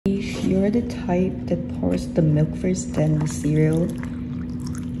you're the type that pours the milk first, then the cereal,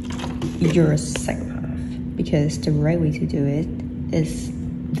 you're a psychopath. Because the right way to do it is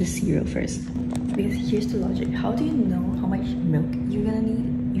the cereal first. Because here's the logic. How do you know how much milk you're gonna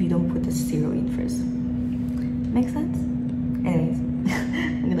need if you don't put the cereal in first? Make sense? Anyways,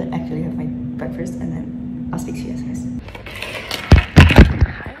 I'm gonna actually have my breakfast and then I'll speak to you guys.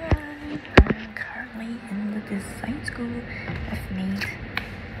 Hi guys, I'm currently in the design school. I've made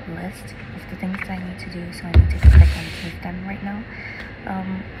a list of the things that I need to do, so I need to go back and take them right now.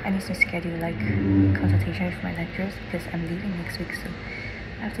 I need to schedule like consultation with my lecturers because I'm leaving next week, so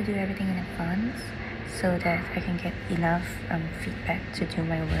I have to do everything in advance so that I can get enough feedback to do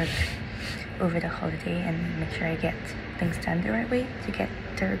my work over the holiday and make sure I get things done the right way to get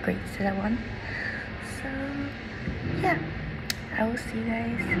the grades that I want. So yeah, I will see you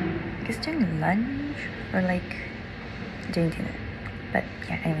guys, I guess during lunch or like during dinner. But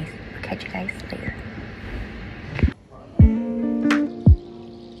yeah, anyways, I'll catch you guys later.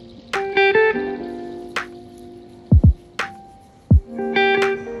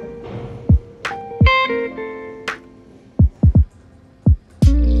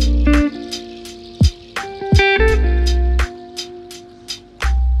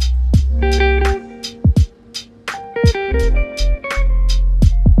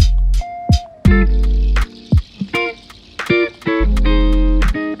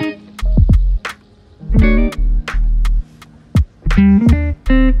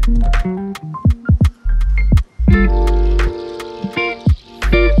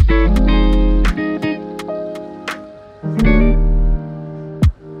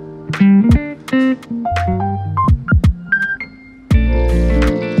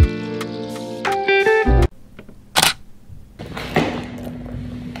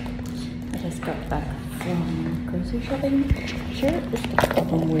 Grocery shopping. Here is the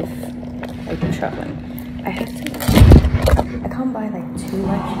problem with like traveling. I can't buy like too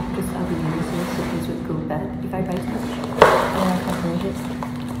much because I'll be useless, so things would go bad if I buy too much and then I can't finish it.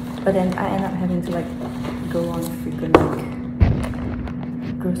 But then I end up having to like go on frequent like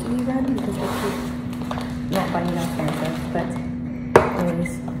grocery run because I keep not buying enough stuff. But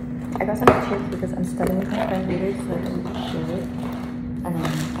anyways, I got some chips because I'm studying with my friend later, so I can share it. And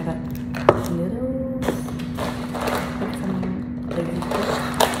then I got noodles, like some lazy fish,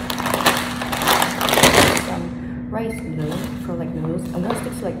 some rice noodles for like noodles. I'm gonna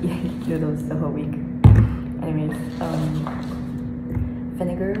stick to like eating noodles the whole week. Anyways,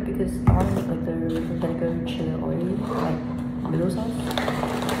 vinegar because I want to make like the vinegar chili oil like noodle sauce,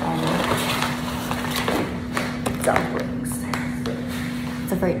 and dumplings.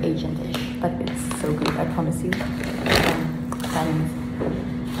 It's a very Asian dish, but it's so good, I promise you. Anyways,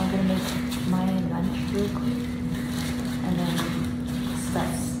 I'm gonna make my lunch real quick and then start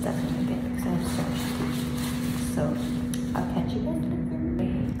stuffing again because I have so much to do. So I'll catch you guys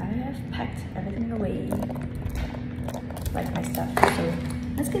later. I have packed everything away, like my stuff. So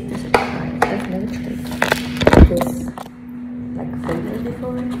let's give this a try. I've never tried this like flavor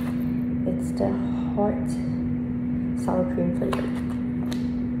before. It's the hot sour cream flavor.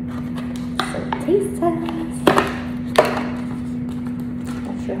 So taste test.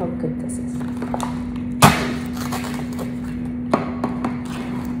 Not sure how good this is.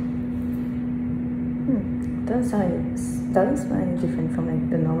 Doesn't smell any different from like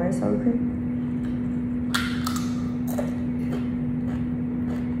the normal sour cream.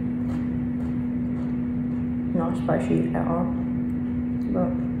 Not spicy at all,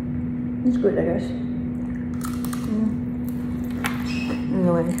 but it's good, I guess.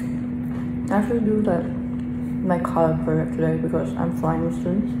 Anyway, I should do that my color project today because I'm flying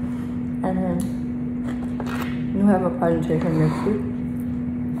soon, and then you have a presentation next week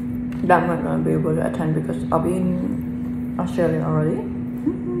that I'm not gonna be able to attend because I'll be in Australia already.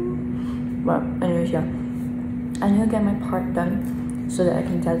 But anyways, yeah, I need to get my part done so that I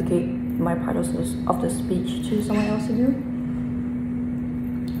can dedicate my part of the speech to someone else to do,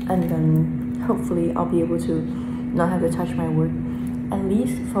 and then hopefully I'll be able to not have to touch my work at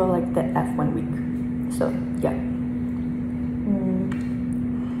least for like the F1 week. So yeah.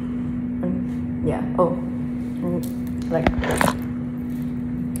 Yeah. Oh, like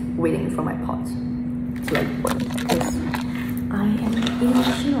waiting for my pot to like work because I am eating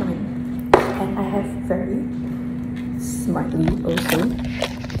machine ramen, and I have very smartly also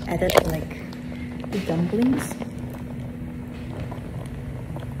added like the dumplings.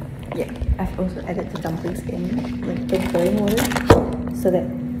 Yeah, I've also added the dumplings in like the boiling water so that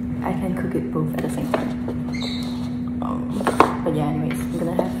I can cook it both at the same time. But yeah, anyways, I'm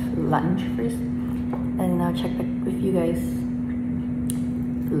gonna have lunch first and I'll check back with you guys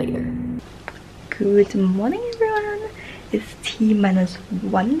later. Good morning everyone! It's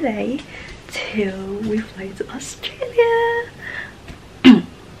T-1 day till we fly to Australia.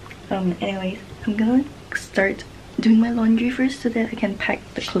 Anyways, I'm gonna start doing my laundry first so that I can pack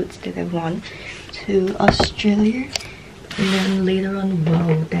the clothes that I want to Australia. And then later on,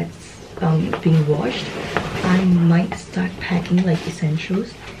 while that's being washed, I might start packing like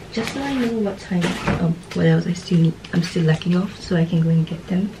essentials just so I know what time, what else I'm still lacking of, so I can go and get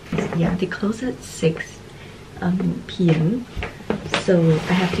them. Yeah, they close at 6 p.m. so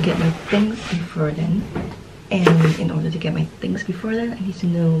I have to get my things before then. And in order to get my things before then, I need to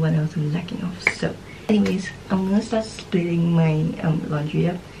know what else I'm lacking of. So anyways, I'm gonna start splitting my laundry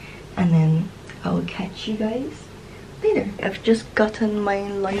up, and then I'll catch you guys later. I've just gotten my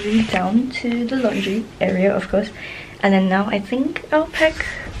laundry down to the laundry area, of course, and then now I think I'll pack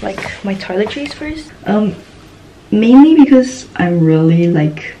like my toiletries first. Mainly because I'm really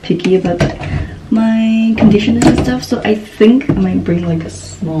like picky about my conditioners and stuff, so I think I might bring like a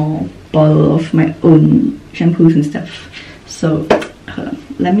small bottle of my own shampoos and stuff. So hold on,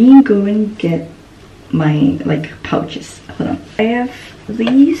 let me go and get my like pouches. Hold on, I have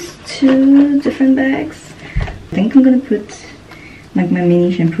these 2 different bags. I think I'm gonna put like my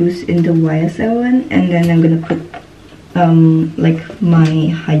mini shampoos in the YSL one, and then I'm gonna put like my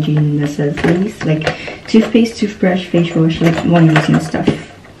hygiene necessities like toothpaste, toothbrush, face wash, like morning routine stuff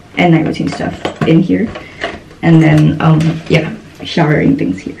and night routine stuff in here, and then yeah, showering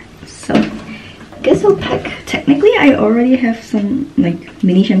things here. So I guess I'll pack. Technically I already have some like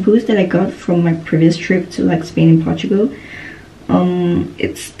mini shampoos that I got from my previous trip to like Spain and Portugal.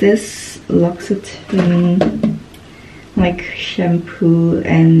 It's this L'Occitane like shampoo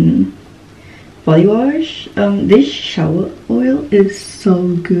and body wash. This shower oil is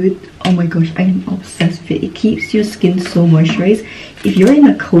so good. Oh my gosh, I am obsessed with it. It keeps your skin so moisturized. If you're in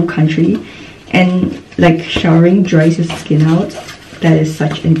a cold country and like showering dries your skin out, that is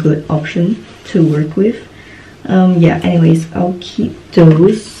such a good option to work with. Yeah, anyways, I'll keep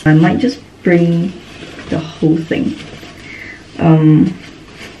those. I might just bring the whole thing.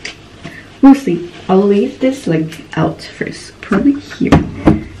 We'll see. I'll leave this like out first, probably here.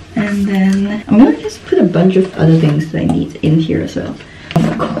 And then I'm gonna just put a bunch of other things that I need in here as well.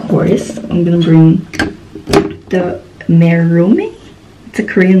 Of course, I'm gonna bring the Merome. It's a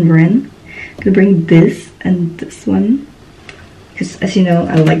Korean brand. I'm gonna bring this and this one, because as you know,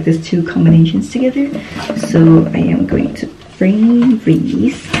 I like these 2 combinations together. So I am going to bring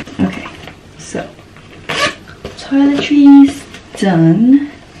these. Okay, so toiletries done.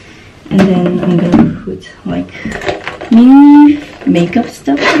 And then I'm gonna put like mini makeup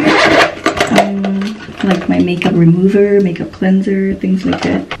stuff here, like my makeup remover, makeup cleanser, things like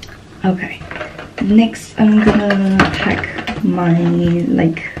that. Okay, next I'm gonna pack my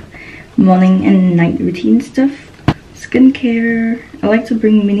like morning and night routine stuff. Skincare, I like to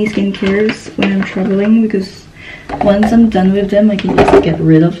bring mini skincares when I'm traveling, because once I'm done with them I can just get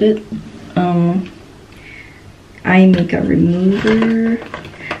rid of it. Eye makeup remover.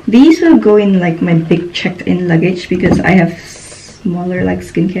 These will go in like my big checked-in luggage, because I have smaller like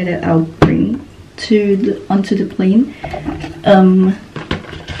skincare that I'll bring onto the plane.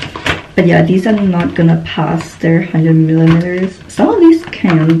 But yeah, these are not gonna pass their 100 milliliters. Some of these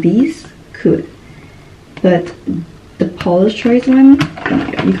can, these could, but the Paula's Choice one, oh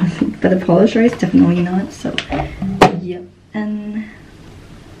my god, you can't see, but the Paula's Choice definitely not. So yeah, and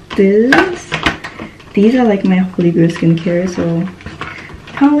these are like my holy grail skincare, so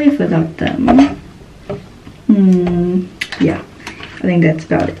can't live without them. Yeah, I think that's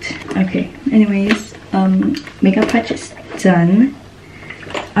about it. Okay, anyways, makeup patches done.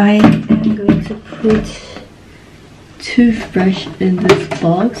 I am going to put toothbrush in this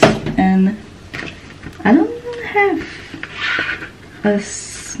box, and I don't have a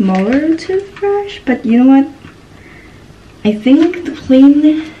smaller toothbrush, but you know what, I think the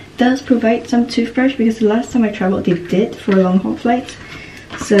plane does provide some toothbrush, because the last time I traveled they did for long haul flights.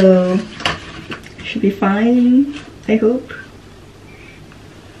 So should be fine, I hope.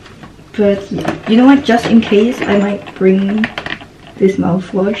 But yeah, you know what, just in case I might bring this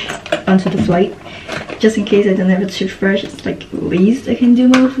mouthwash onto the flight, just in case I don't have a toothbrush. It's like at least I can do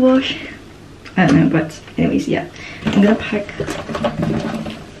mouthwash. I don't know, but anyways, yeah, I'm gonna pack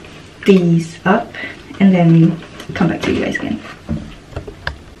these up and then come back to you guys again.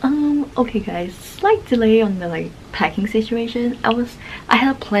 Okay guys, slight delay on the like packing situation. I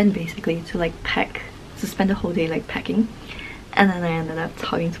had a plan basically to like pack, to spend the whole day like packing, and then I ended up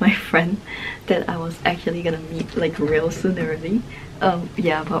talking to my friend that I was actually gonna meet like real soon already.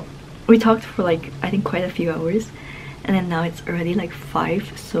 Yeah, but we talked for like I think quite a few hours, and then now it's already like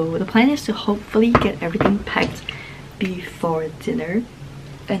 5, so the plan is to hopefully get everything packed before dinner.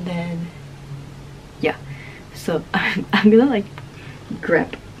 And then yeah, so I'm gonna like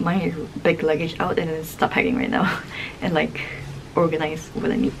grab my big luggage out and then start packing right now and like organize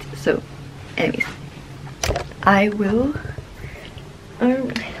what I need. So anyways, I will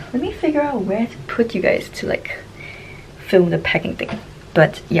let me figure out where to put you guys to like film the packing thing.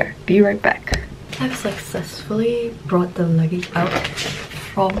 But yeah, be right back. I've successfully brought the luggage out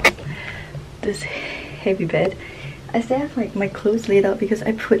from this heavy bed. I still have like my clothes laid out because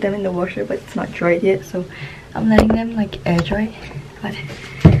I put them in the washer, but it's not dried yet, so I'm letting them like air dry. But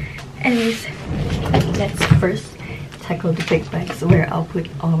anyways, let's first tackle the big bags where I'll put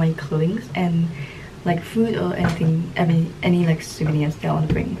all my clothing and like food or anything, any like souvenirs that I want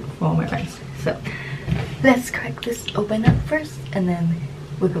to bring for all my friends. So let's crack this open up first and then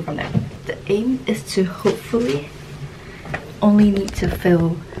we'll go from there. The aim is to hopefully only need to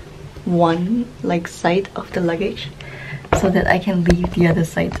fill one like side of the luggage so that I can leave the other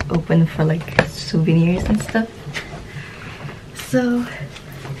side open for like souvenirs and stuff. So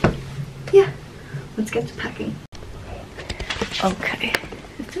yeah, let's get to packing. Okay,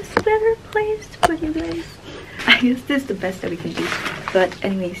 is this a better place to put you guys? I guess this is the best that we can do. But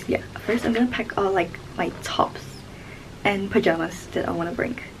anyways, yeah, first I'm gonna pack all like my tops and pajamas that I want to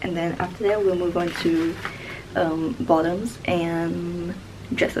bring, and then after that we'll move on to bottoms and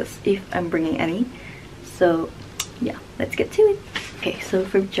dresses if I'm bringing any. So yeah, let's get to it. Okay, so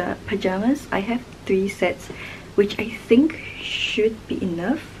for pajamas I have 3 sets, which I think should be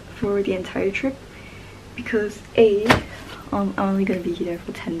enough for the entire trip because A, I'm only gonna be here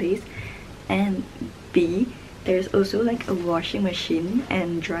for 10 days, and B, there's also like a washing machine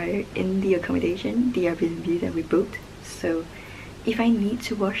and dryer in the accommodation, the Airbnb that we booked. So if I need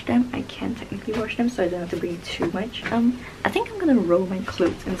to wash them, I can technically wash them, so I don't have to bring too much. I think I'm gonna roll my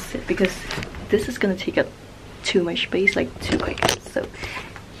clothes instead because this is gonna take up too much space like too quick. So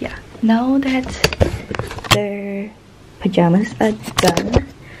yeah, now that the pajamas are done,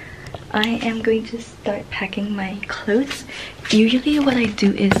 I am going to start packing my clothes. Usually what I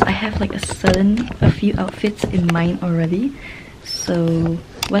do is I have like a few outfits in mind already. So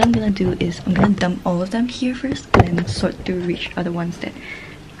what I'm gonna do is I'm gonna dump all of them here first and then sort through which are the ones that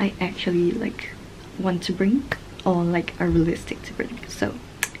I actually like want to bring or like are realistic to bring. So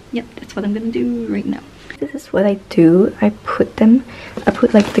yep, that's what I'm gonna do right now. This is what I do. I put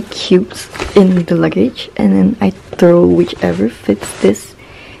like the cubes in the luggage and then I throw whichever fits this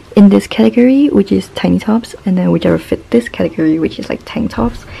in this category, which is tiny tops, and then whichever fit this category, which is like tank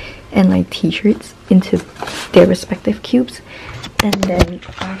tops and like t-shirts, into their respective cubes. And then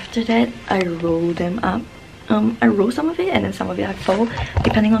after that I roll them up. I roll some of it and then some of it I fold,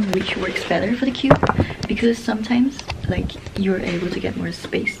 depending on which works better for the cube, because sometimes like you're able to get more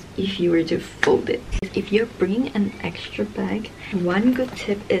space if you were to fold it. If you're bringing an extra bag, one good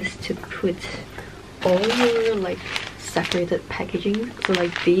tip is to put all your like separated packaging. So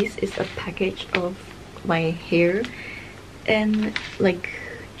like this is a package of my hair and like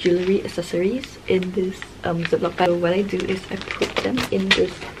jewelry accessories in this Ziploc bag. So what I do is I put them in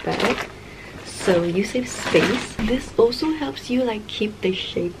this bag so you save space. This also helps you like keep the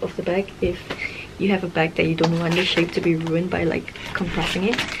shape of the bag if you have a bag that you don't want the shape to be ruined by like compressing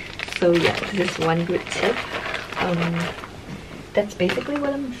it. So yeah, this is one good tip. That's basically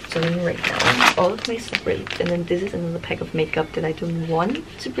what I'm doing right now. All of my separate, and then this is another pack of makeup that I don't want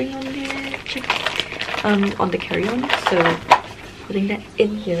to bring on the carry-on, so putting that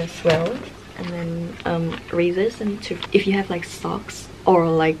in here as well. And then razors, and if you have like socks or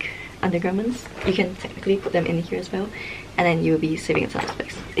like undergarments, you can technically put them in here as well, and then you'll be saving a ton of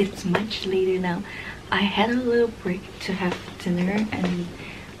space. It's much later now. I had a little break to have dinner and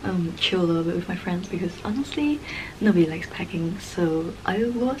chill a little bit with my friends because honestly nobody likes packing, so I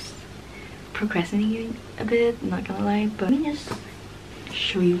was procrastinating a bit, not gonna lie. But let me just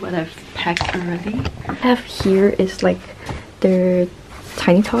show you what I've packed already. What I have here is like the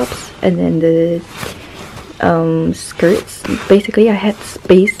tiny tops and then the skirts. Basically I had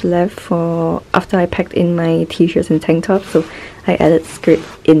space left for after I packed in my t-shirts and tank tops, so I added skirt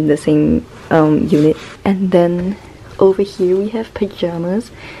in the same unit. And then over here we have pajamas,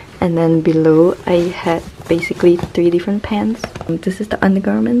 and then below I had basically 3 different pants. This is the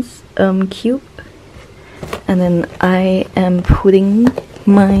undergarments cube, and then I am putting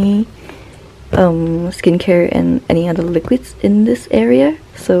my skincare and any other liquids in this area.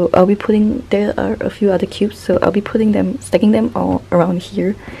 So I'll be putting, there are a few other cubes, so I'll be putting them, stacking them all around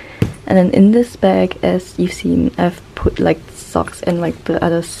here. And then in this bag, as you've seen, I've put like socks and like the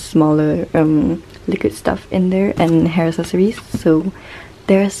other smaller liquid stuff in there and hair accessories, so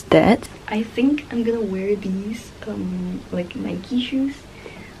there's that. I think I'm gonna wear these like Nike shoes.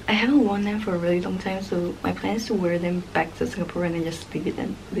 I haven't worn them for a really long time, so my plan is to wear them back to Singapore and then just leave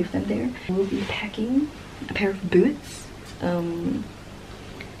them there. We'll be packing a pair of boots,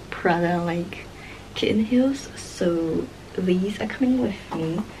 Prada like kitten heels, so these are coming with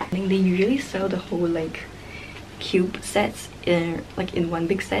me. I think they usually sell the whole like cube sets in one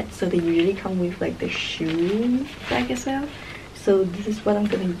big set, so they usually come with like the shoe bag as well. So this is what I'm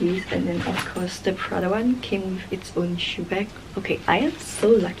gonna use, and then of course the Prada one came with its own shoe bag. Okay, I am so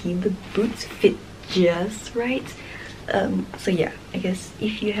lucky, the boots fit just right. So yeah, I guess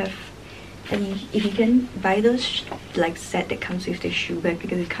if you have if you can buy those like set that comes with the shoe bag,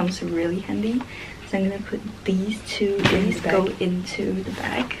 because it comes really handy. So I'm gonna put these two go into the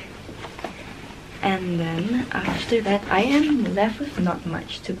bag, and then after that I am left with not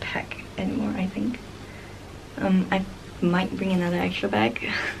much to pack anymore. I think I might bring another extra bag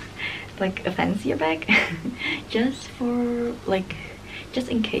like a fancier bag just for like, just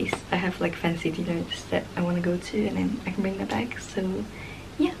in case I have like fancy dinners that I want to go to, and then I can bring that back. So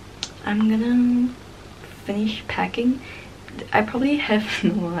yeah, I'm gonna finish packing. I probably have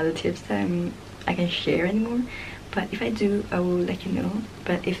no other tips that I can share anymore, but if I do, I will let you know.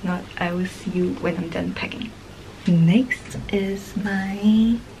 But if not, I will see you when I'm done packing. Next is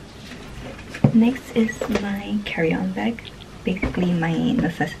my carry-on bag, basically my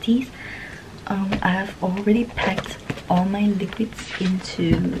necessities. I've already packed all my liquids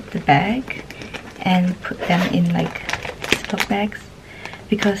into the bag and put them in like Ziploc bags,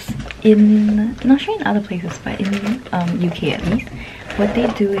 because not sure in other places, but in UK at least, what they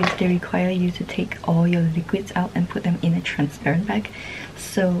do is they require you to take all your liquids out and put them in a transparent bag.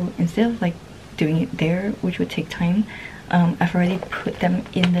 So instead of like doing it there, which would take time, I've already put them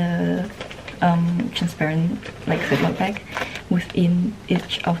in the transparent like Ziploc bag within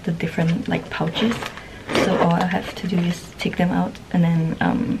each of the different like pouches. So all I have to do is take them out, and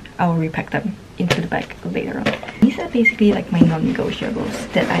then I'll repack them into the bag later on. These are basically like my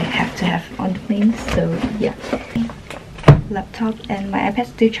non-negotiables that I have to have on the plane. So yeah, laptop and my iPad's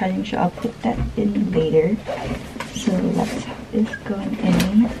still charging, so I'll put that in later. So laptop is going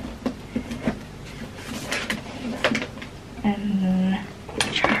in, and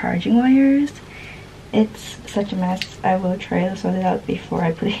charging wires, it's such a mess. I will try to sort it out before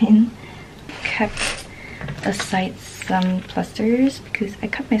I put it in. Kept aside some plasters because I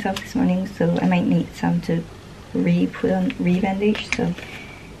cut myself this morning, so I might need some to re-bandage, so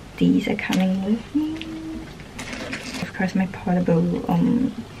these are coming with me. Of course, my portable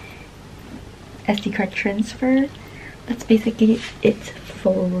SD card transfer. That's basically it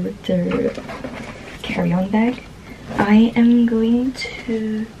for the carry-on bag. I am going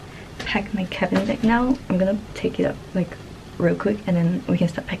to pack my cabin bag now. I'm gonna take it up like real quick, and then we can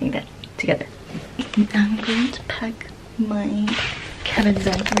start packing that together. I'm going to pack my cabin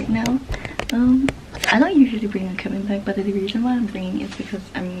bag right now. I don't usually bring a cabin bag, but the reason why I'm bringing it is because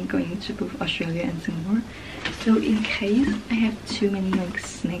I'm going to both Australia and Singapore. So in case I have too many like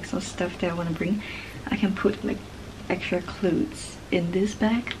snacks or stuff that I want to bring, I can put like extra clothes in this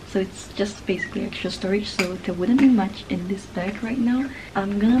bag. So it's just basically extra storage, so there wouldn't be much in this bag right now.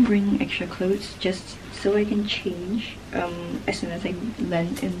 I'm gonna bring extra clothes just so I can change as soon as I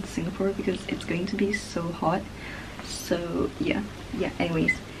land in Singapore, because it's going to be so hot. So yeah,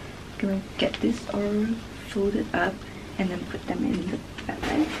 anyways, gonna get this all folded up and then put them in the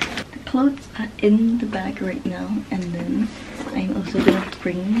bag. The clothes are in the bag right now, and then I'm also gonna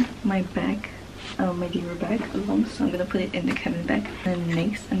bring my bag, my Dior bag along, so I'm gonna put it in the cabin bag. And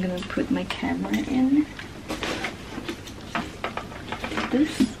next I'm gonna put my camera in.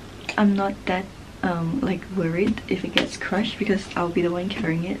 This, I'm not that like worried if it gets crushed, because I'll be the one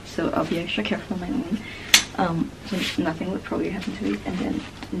carrying it, so I'll be extra careful on my own. So nothing would probably happen to it. And then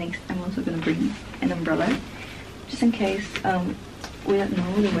next I'm also gonna bring an umbrella, just in case. We don't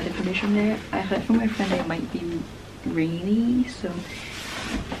know the weather condition there. I heard from my friend that it might be rainy, so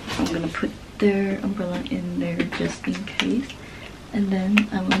I'm gonna put the umbrella in there just in case. And then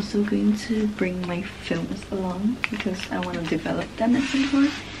I'm also going to bring my films along, because I want to develop them at some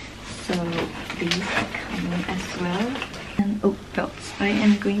point. So these are coming as well. And oh, belts. I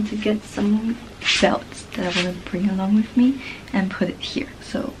am going to get some belts that I want to bring along with me and put it here.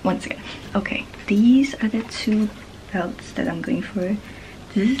 So once again, okay, these are the two belts that I'm going for.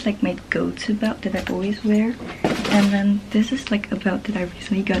 This is like my go-to belt that I always wear, and then this is like a belt that I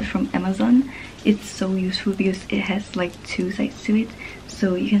recently got from Amazon. It's so useful because it has like two sides to it,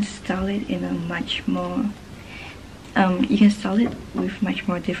 so you can style it in a much more you can style it with much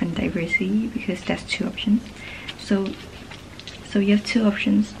more different diversity because there's 2 options. So you have 2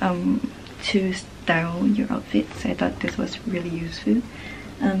 options to style your outfit. So I thought this was really useful.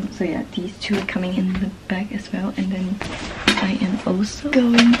 So yeah, these 2 are coming in the bag as well. And then I am also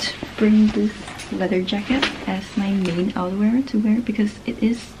going to bring this leather jacket as my main outerwear to wear because it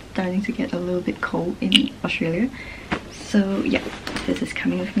is starting to get a little bit cold in Australia. So yeah, this is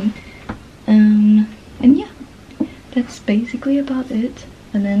coming with me. And yeah, that's basically about it.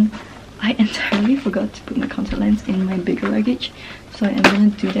 And then I entirely forgot to put my contact lens in my bigger luggage, so I'm gonna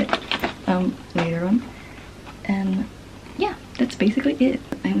do that later on. And yeah, that's basically it.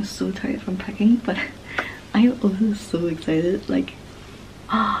 I'm so tired from packing, but I'm also so excited. Like,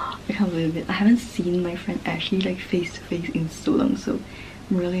 I can't believe it. I haven't seen my friend Ashley like face to face in so long, so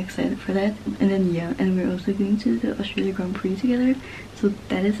I'm really excited for that. And then yeah, and we're also going to the Australia Grand Prix together, so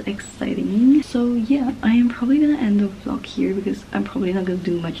that is exciting. So yeah, I am probably gonna end the vlog here because I'm probably not gonna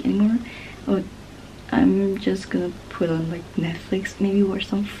do much anymore. I'm just gonna put on like Netflix, maybe watch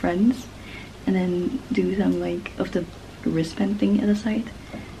some Friends, and then do some like of the wristband thing at the side.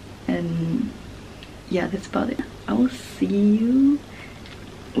 And yeah, that's about it. I will see you,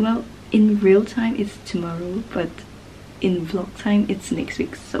 well, in real time it's tomorrow, but in vlog time it's next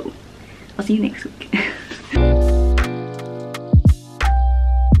week, so I'll see you next week.